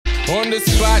On the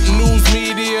spot news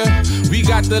media, we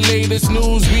got the latest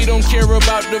news. We don't care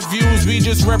about the views, we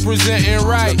just representing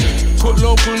right. Put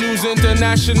local news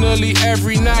internationally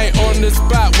every night. On the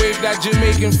spot, wave that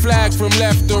Jamaican flag from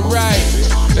left to right.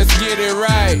 Let's get it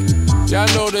right, y'all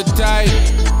know the type.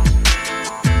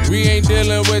 We ain't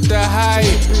dealing with the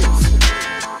hype,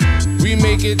 we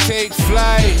make it take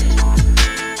flight.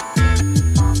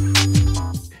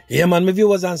 Yeah man, my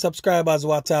viewers and subscribers,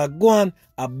 what are going?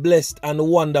 A blessed and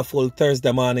wonderful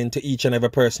Thursday morning to each and every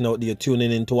person out there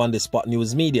tuning into On The Spot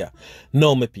News Media.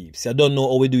 Now my peeps, I don't know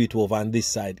how we do it over on this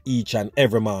side each and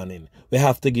every morning. We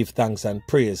have to give thanks and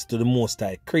praise to the Most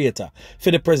High Creator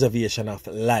for the preservation of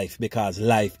life, because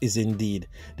life is indeed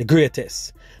the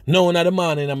greatest. Now in the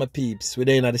morning, my peeps, we're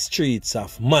in the streets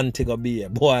of Montego Bay.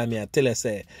 Boy, I tell you,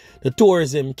 say, the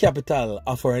tourism capital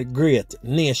of our great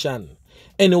nation.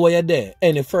 Anywhere you're there,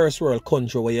 any first world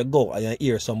country where you go and you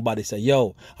hear somebody say,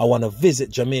 yo, I want to visit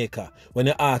Jamaica. When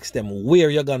you ask them where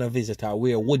you're going to visit or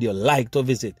where would you like to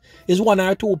visit, is one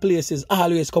or two places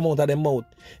always come out of their mouth.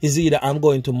 It's either I'm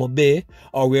going to Mobe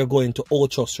or we're going to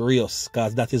Ochos Rios,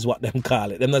 because that is what them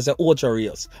call it. Them don't say Ocho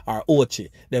Rios or Ochi.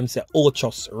 Them say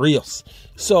Ochos Rios.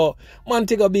 So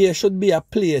Montego Bay should be a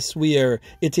place where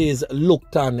it is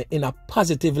looked on in a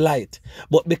positive light.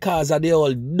 But because of the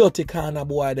old dirty kind of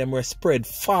boy, them were spread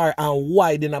far and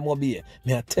wide in a Mobe,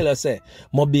 may I tell you, say,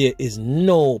 Mobe is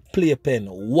no playpen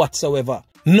whatsoever.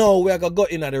 Now we are going to go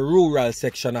into the rural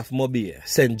section of Mobe,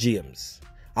 St. James.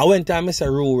 I went time I say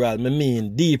rural, I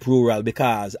mean deep rural,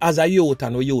 because as a youth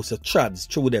and we used to trads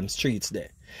through them streets there.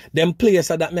 Them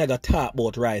places that me got talk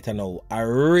about right now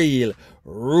are real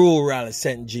rural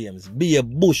St. James. Be a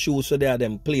bush used to there,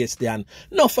 them place there, and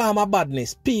no farmer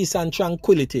badness, peace and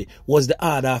tranquility was the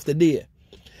order of the day.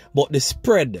 But the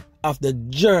spread of the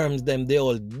germs, them, the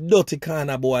old dirty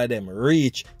kind of boy, them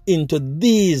reach into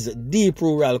these deep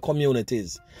rural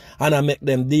communities. And I make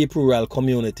them deep rural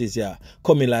communities, yeah,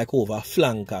 coming like over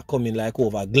Flanker, coming like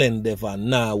over Glendevon,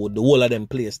 Narwood, the whole of them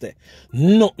place there.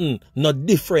 Nothing, not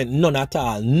different, none at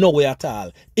all, nowhere at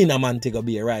all, in a Montego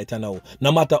Bay right now.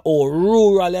 No matter how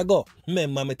rural you go,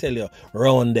 remember me tell you,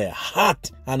 round there,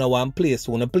 hot, and one place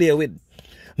you want to play with.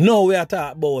 Now we are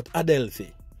talking about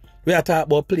Adelphi. We are talking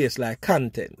about places like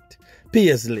Content,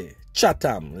 Paisley,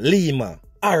 Chatham, Lima,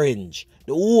 Orange,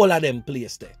 the whole of them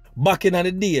places there. Back in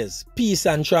the days, peace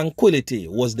and tranquility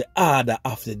was the order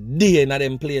of the day in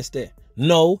them places there.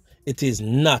 Now, it is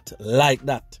not like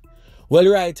that. Well,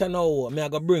 right now, I'm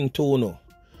going to bring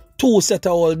two set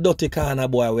of old dirty kind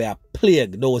of boy we are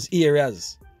plague those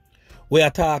areas. We are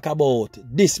talking about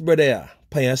this brother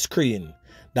on your screen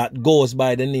that goes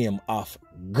by the name of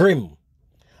Grim.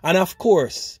 And of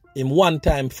course, him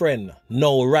one-time friend,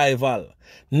 now rival.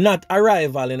 Not a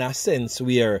rival in a sense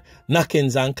where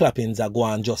knockings and clappings are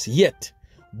going just yet.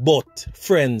 But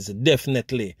friends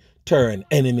definitely turn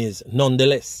enemies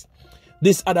nonetheless.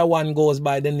 This other one goes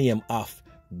by the name of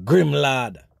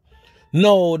GrimLord.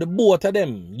 Now, the both of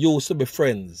them used to be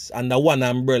friends under one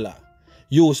umbrella.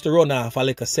 Used to run off a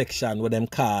little section with them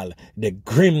call the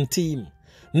GrimTeam.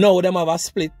 Now, them have a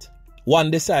split. One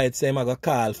decides them have a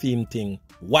call theme thing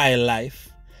WildLife.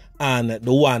 And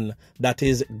the one that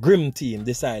is GrimTeam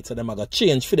decides that them are going to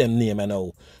change for them name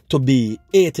now to be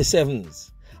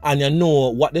 87s. And you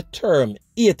know what the term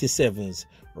 87s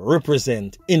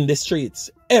represent in the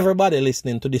streets. Everybody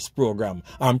listening to this program,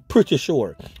 I'm pretty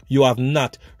sure you have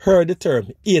not heard the term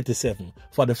 87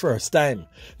 for the first time.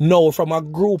 Now from a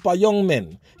group of young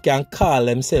men can call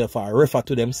themselves or refer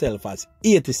to themselves as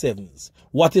 87s.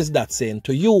 What is that saying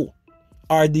to you?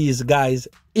 Are these guys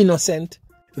innocent?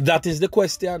 That is the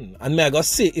question. And me I go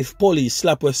see if police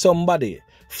slap with somebody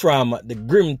from the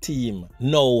GrimTeam,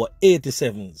 now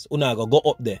 87s, who now go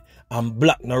up there and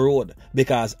block the road.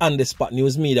 Because On The Spot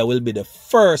News Media will be the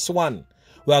first one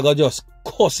where I go just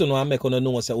cuss and make you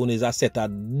know say is a set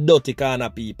of dirty kind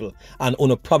of people and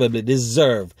you probably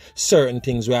deserve certain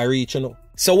things where I reach, you know.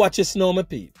 So watch this now, my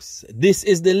peeps. This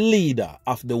is the leader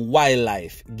of the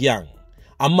WildLife gang.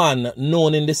 A man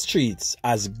known in the streets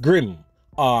as Grim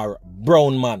or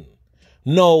Brown Man.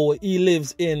 Now he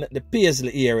lives in the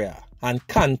Paisley area and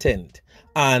Content,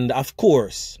 and of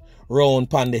course round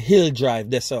upon the Hill Drive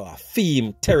there, so a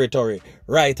theme territory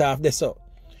right off there. So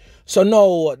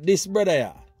now this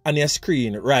brother on your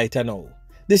screen right now,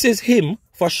 this is him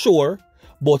for sure,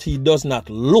 but he does not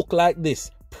look like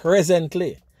this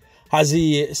presently, as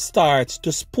he starts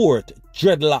to sport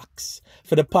dreadlocks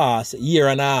for the past year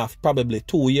and a half, probably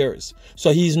 2 years.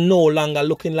 So he's no longer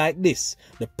looking like this.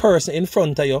 The person in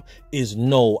front of you is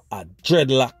now a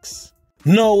dreadlocks.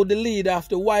 Now the leader of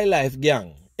the WildLife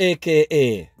gang,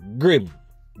 aka Grim,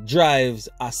 drives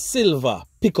a silver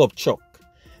pickup truck.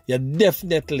 You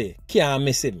definitely can't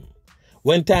miss him.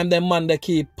 When time them man they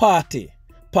keep party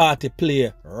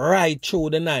play right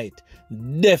through the night.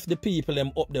 Deaf the people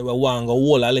them up there will want to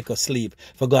hold a little sleep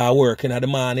for go work in the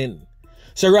morning.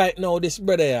 So right now this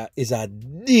brother here is a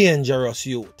dangerous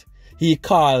youth. He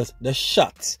calls the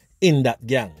shots in that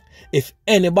gang. If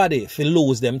anybody feel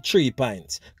lose them 3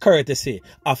 pints, courtesy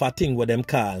of a thing what them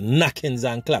call knockings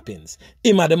and clappings,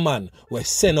 him a the man will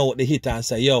send out the hit and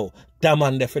say, yo, that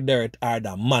man there for dirt or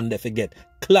that man there for get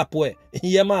clap way.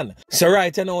 Yeah man. So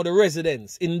right now the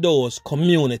residents in those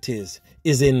communities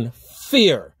is in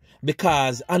fear.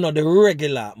 Because I know the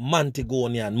regular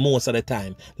Montegonian most of the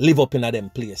time live up in a them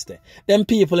place there. Them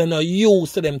people are not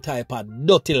used to them type of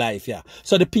dirty life here.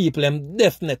 So the people are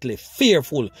definitely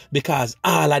fearful because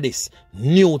all of this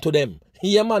new to them.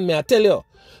 Yeah man, me I tell you.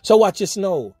 So watch this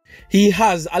now. He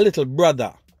has a little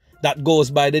brother that goes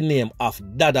by the name of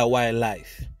Dada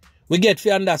WildLife. We get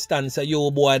to understand, say, yo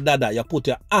boy Dada, you put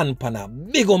your hand on a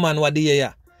big old man what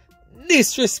here.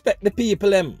 Disrespect the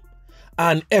people them.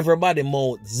 And everybody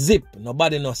mouth zip.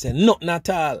 Nobody no say nothing at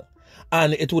all.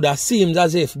 And it would have seemed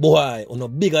as if, boy, you know,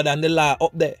 bigger than the law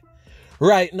up there.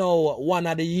 Right now, one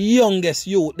of the youngest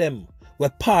youth them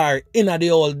were par in the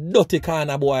old dirty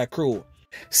corner boy crew.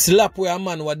 Slap where a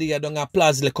man was there down a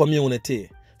Plasley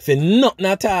community. For nothing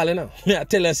at all, you know. I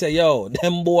tell you, say, yo,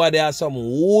 them boy, they are some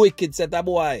wicked set of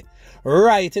boy.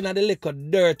 Right in the little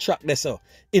dirt track there, so,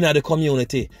 in the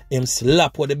community, him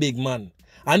slap with the big man.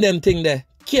 And them thing there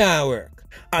can't work.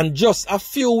 And just a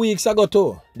few weeks ago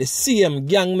too, the same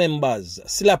gang members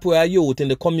slap with a youth in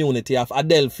the community of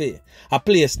Adelphi, a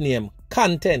place named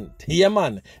Content. Yeah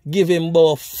man, give him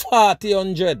about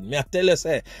 40-100. Me I tell you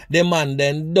say, the man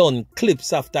then done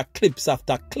clips after clips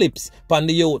after clips upon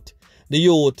the youth. The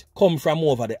youth come from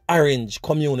over the Orange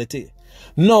community.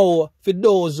 Now, for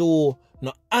those who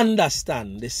not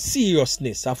understand the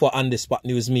seriousness of what On The Spot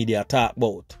News Media talk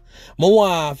about, I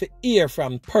want to hear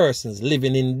from persons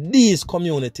living in these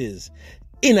communities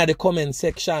in the comment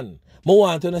section. I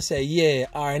want to say yeah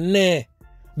or nay.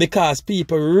 Because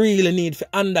people really need to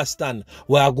understand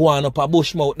where I'm going up a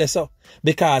bushmouth there so.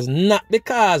 Because not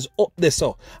because up there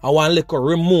so I want like a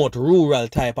remote rural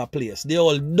type of place. The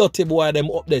old dirty boy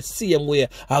them up the same way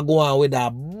I go on with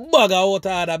a bugger out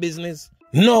of the business.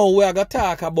 Now we're going to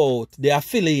talk about the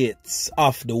affiliates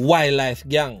of the WildLife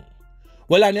gang.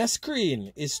 Well, on your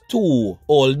screen is 2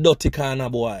 old dirty corner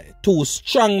boy, 2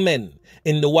 strong men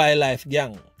in the WildLife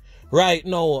gang. Right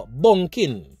now,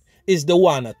 bunking is the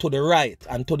one to the right,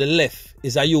 and to the left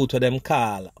is a youth to them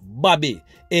call Bobby,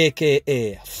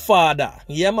 aka Father.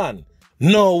 Yeah man.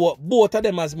 Now, both of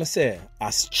them, as me say,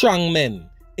 are strong men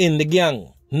in the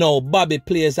gang. Now, Bobby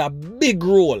plays a big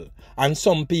role. And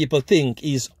some people think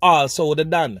he's also the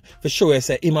Don. For sure,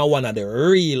 say him a one of the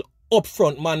real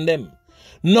upfront man them.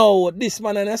 Now, this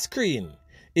man on the screen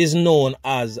is known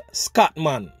as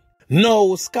Scatman.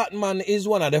 Now, Scatman is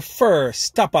one of the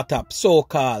first top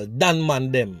so-called Don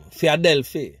man them for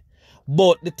Adelphi.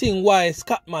 But the thing why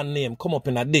Scatman name come up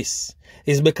in this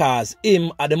is because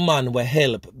him are the man will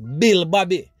help Bill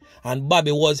Bobby. And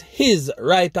Bobby was his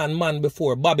right-hand man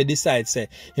before Bobby decides say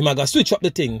him a go switch up the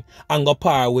thing and go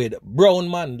par with brown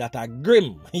man that are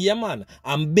Grim, yeah man,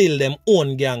 and build them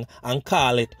own gang and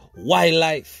call it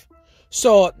WildLife.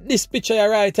 So this picture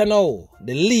here right now,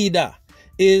 the leader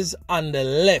is on the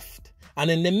left,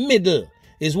 and in the middle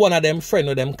is one of them friend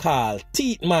of them called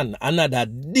Teeth Man, another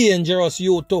dangerous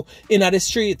youth in the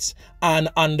streets, and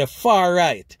on the far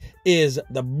right is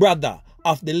the brother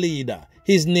of the leader.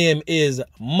 His name is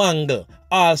Mangle,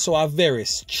 also a very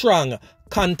strong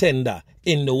contender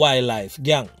in the WildLife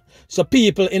gang. So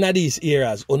people in these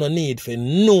areas who no need to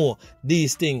know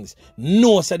these things,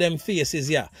 know so them faces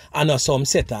here, and not some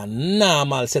set of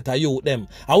normal set of youth them.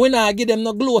 And we not give them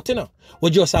no gloat, you know.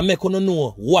 We just make you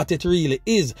know what it really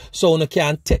is, so you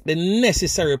can take the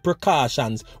necessary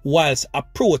precautions whilst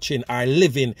approaching or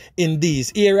living in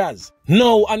these areas.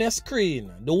 Now on your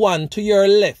screen, the one to your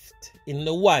left, in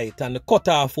the white and the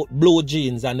cut-off foot blue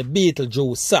jeans and the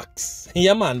Beetlejuice socks.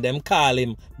 Yeah man, them call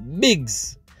him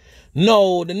Biggs.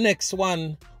 Now the next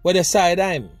one where the side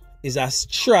him is a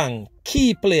strong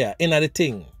key player in the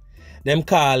thing. Them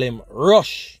call him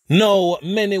Rush. Now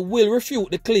many will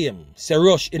refute the claim, say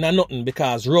Rush in a nothing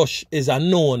because Rush is a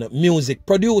known music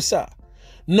producer.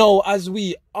 Now, as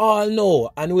we all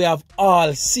know and we have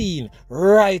all seen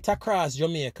right across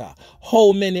Jamaica,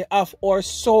 how many of our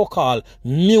so-called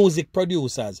music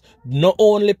producers not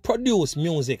only produce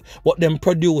music, but them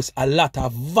produce a lot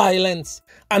of violence.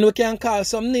 And we can call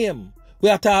some name. We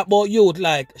are talking about youth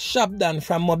like Shabdan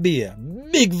from Mobile,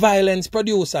 big violence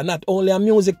producer, not only a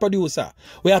music producer.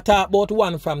 We are talking about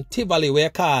one from Tivoli we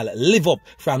call Live Up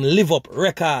from Live Up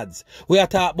Records. We are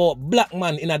talking about Black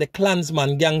Man in the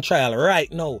Klansman gang trial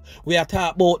right now. We are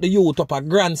talking about the youth up a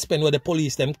Grand Spend where the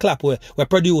police them clap where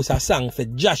produce a song for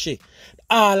Joshy.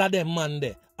 All of them man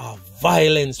there are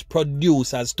violence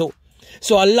producers too.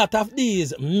 So a lot of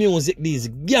these music, these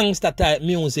gangster type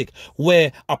music,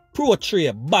 where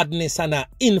portray badness and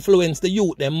influence the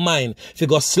youth, their mind, if you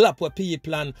go slap with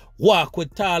people and walk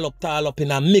with tall up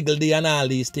in a middle day and all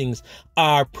these things,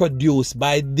 are produced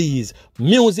by these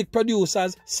music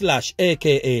producers /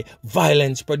 aka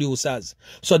violence producers.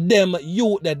 So them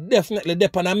youth, they definitely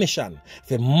depend on a mission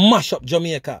to mash up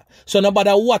Jamaica. So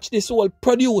nobody watch this whole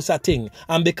producer thing,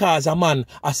 and because a man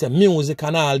has a music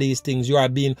and all these things, you are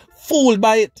being fooled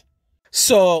by it.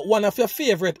 So one of your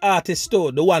favorite artists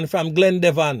too, the one from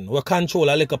Glendevon, will control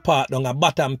a little part down a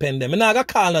bottom pen them. I'm not gonna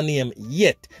call no name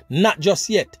yet, not just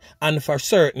yet, and for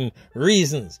certain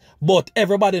reasons. But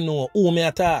everybody know who me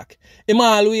attack. Him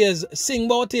always sing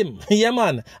about him, yeah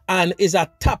man, and is a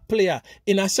top player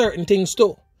in a certain things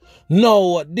too.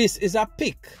 Now this is a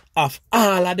pick of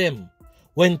all of them.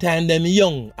 When time them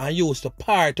young and used to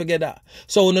par together.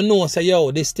 So you know say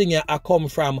yo, this thing here I come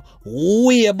from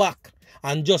way back.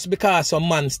 And just because some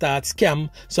man start scam,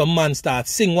 some man start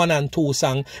sing 1 and 2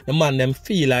 song, the man them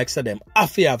feel like so them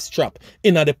have strap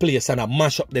in the place and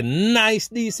mash up the nice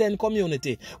decent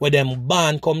community where them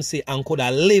born come see and could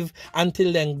have live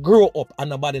until then grow up and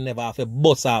nobody never have to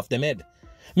bust off them head.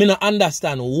 Me not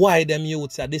understand why them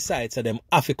youths decide so them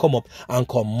have to come up and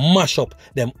come mash up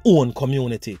them own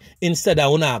community. Instead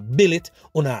of una build it,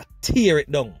 una tear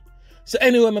it down. So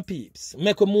anyway, my peeps,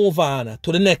 make we move on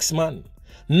to the next man.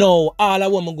 Now, all I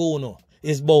want to go now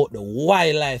is about the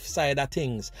wildlife side of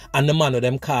things and the man of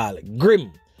them call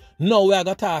Grim. Now we are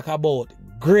going to talk about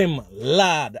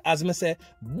GrimLord. As I say,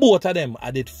 both of them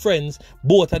are did friends,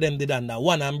 both of them did under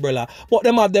one umbrella, but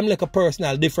them have them like a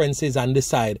personal differences and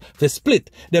decide to split.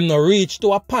 Them not reach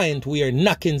to a point where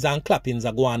knockings and clappings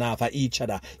are going off at each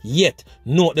other. Yet,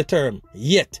 note the term,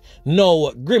 yet.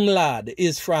 Now, GrimLord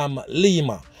is from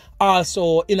Lima,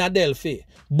 also in Adelphi,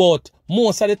 but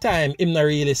most of the time, him not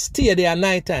really stay there at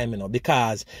night time, you know,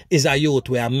 because he's a youth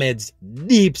where meds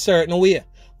deep certain way.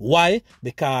 Why?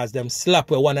 Because them slap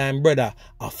with one of them brother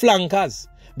are flankers.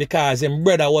 Because him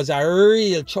brother was a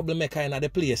real troublemaker in the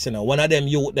place, you know. One of them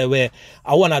youth they were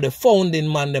one of the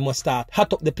founding man, they must start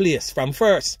hot up the place from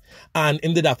first. And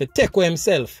him did have to take away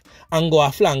himself and go a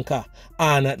flanker.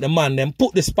 And the man them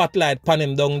put the spotlight upon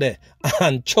him down there.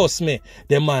 And trust me,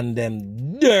 the man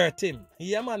them dirt him.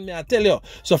 Yeah man, me I tell you.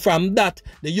 So from that,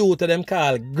 the youth of them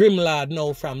call GrimLord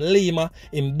now from Lima.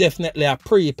 Him definitely a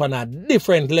preep on a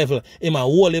different level. Him a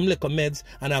hold him little meds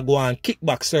and I go and kick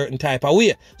back certain type of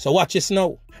way. So watch this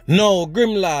now. Now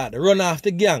GrimLord run off the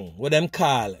gang what them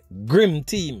call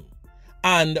GrimTeam.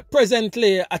 And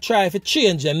presently I try to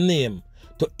change them name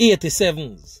to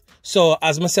 87s. So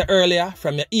as I said earlier,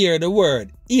 from your ear the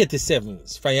word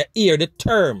 87s, from your ear the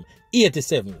term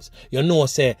 87s, you know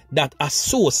say that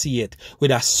associate with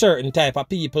a certain type of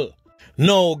people.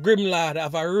 Now GrimLord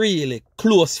have a really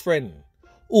close friend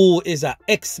who is an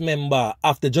ex-member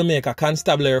of the Jamaica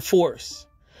Constabulary Force.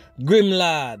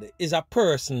 GrimLord is a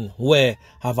person where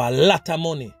have a lot of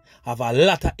money, have a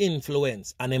lot of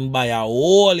influence, and him buy a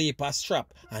whole heap of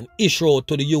strap and issue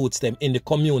to the youths them in the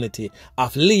community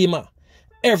of Lima.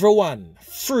 Everyone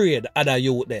afraid of the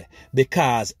youth there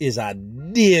because it's a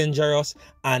dangerous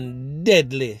and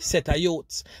deadly set of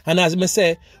youths. And as me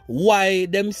say, why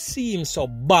them seem so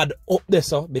bad up there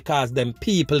so? Because them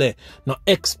people there not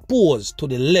exposed to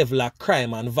the level of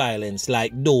crime and violence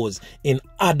like those in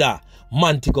other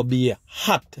Montego Bay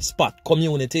hot spot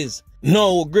communities.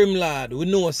 Now GrimLord, we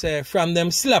know say from them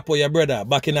slap with your brother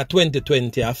back in a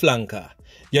 2020 a flanker.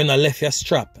 You not left your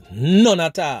strap, none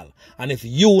at all. And if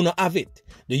you not have it,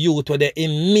 the youth were there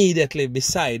immediately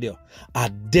beside you,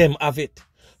 and them have it.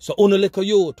 So only little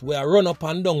youth will run up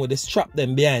and down with the strap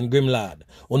them behind GrimLord.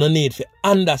 Only need to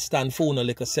understand for no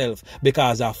little self,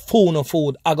 because a food no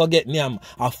food I go get nyam,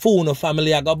 a food no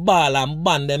family I go ball and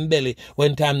band them belly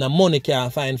when time the money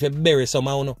can't find for bury some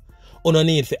uno. Only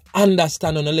need to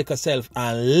understand on the little self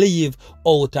and leave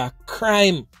out a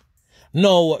crime.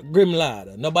 Now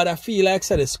GrimLord, nobody feel like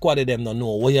say the squad of them don't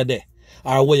know where you're there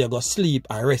or where you go sleep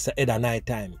and rest at the night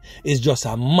time. It's just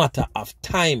a matter of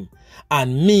time.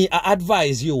 And me, I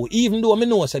advise you, even though I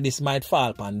know say this might fall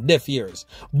upon deaf ears,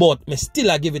 but me still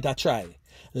I give it a try.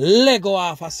 Let go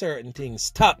off of certain things.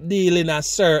 Stop dealing at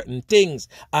certain things,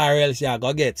 or else you're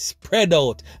going to get spread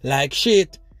out like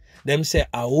shit. them say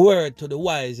a word to the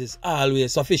wise is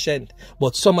always sufficient.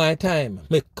 But some of the time,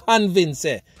 me convince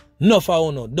no for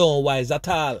uno don't wise at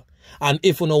all. And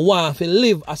if you want to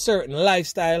live a certain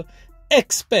lifestyle,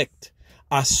 expect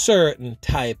a certain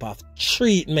type of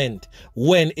treatment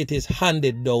when it is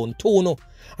handed down to you.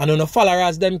 And on the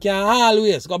followers, them can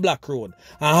always go black road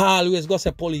and always go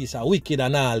say police are wicked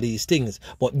and all these things.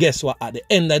 But guess what? At the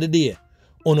end of the day,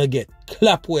 you get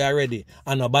clap way already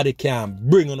and nobody can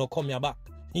bring you come your back.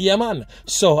 Yeah, man.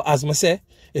 So, as I say,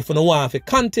 if you want to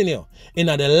continue in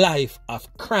the life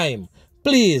of crime,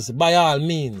 please, by all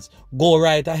means, go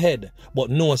right ahead. But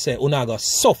no, say, you not going to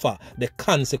suffer the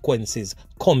consequences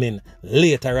coming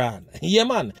later on. Yeah,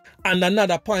 man. And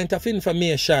another point of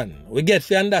information, we get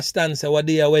to understand, say, what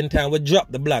day when time we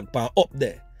drop the blog pan up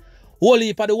there. Whole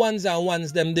heap of the ones and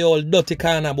ones, them, the old dirty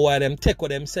corner boy, them take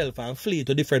with themselves and flee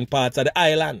to different parts of the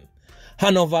island.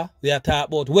 Hanover, we are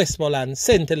talking about Westmoreland,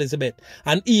 St. Elizabeth,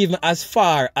 and even as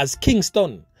far as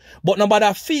Kingston. But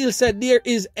nobody feels that there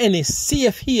is any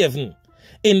safe haven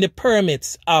in the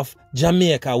permits of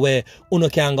Jamaica where uno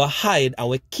can go hide and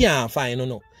we can't find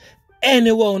uno.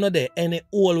 Anywhere uno there, any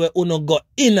hole where uno go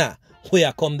inna,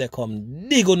 where come they come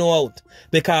dig uno out.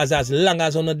 Because as long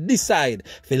as uno decide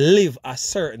to live a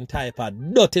certain type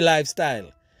of dirty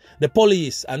lifestyle, the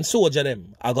police and soldier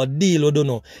them are going to deal with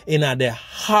uno in the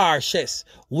harshest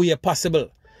way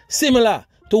possible. Similar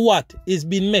to what is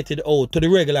being meted out to the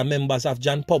regular members of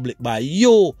John Public by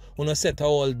you, uno set a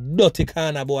whole dirty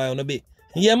corner boy uno be.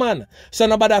 Yeah, man. So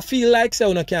nobody feel like say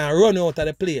uno can run out of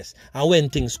the place and when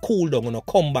things cool down, uno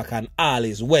come back and all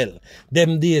is well.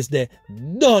 Them days they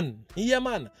done. Yeah,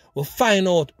 man. We find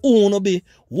out who uno be,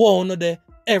 what uno there,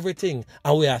 everything.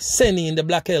 And we are sending the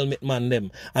black helmet man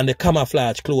them and the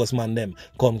camouflage clothes man them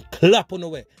come clap on the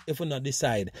way if we not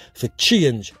decide to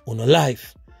change on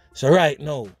life. So right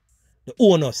now, the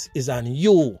onus is on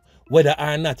you. Whether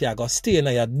or not you're going to stay in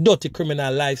your dirty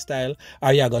criminal lifestyle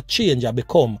or you're going to change and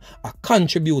become a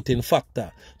contributing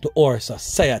factor to our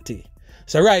society.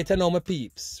 So right now, my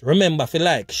peeps, remember to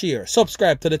like, share,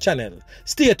 subscribe to the channel.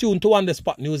 Stay tuned to On The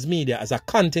Spot News Media as I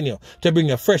continue to bring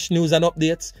you fresh news and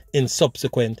updates in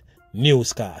subsequent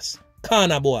newscasts.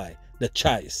 Corner boy, the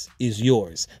choice is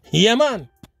yours. Yeah, man.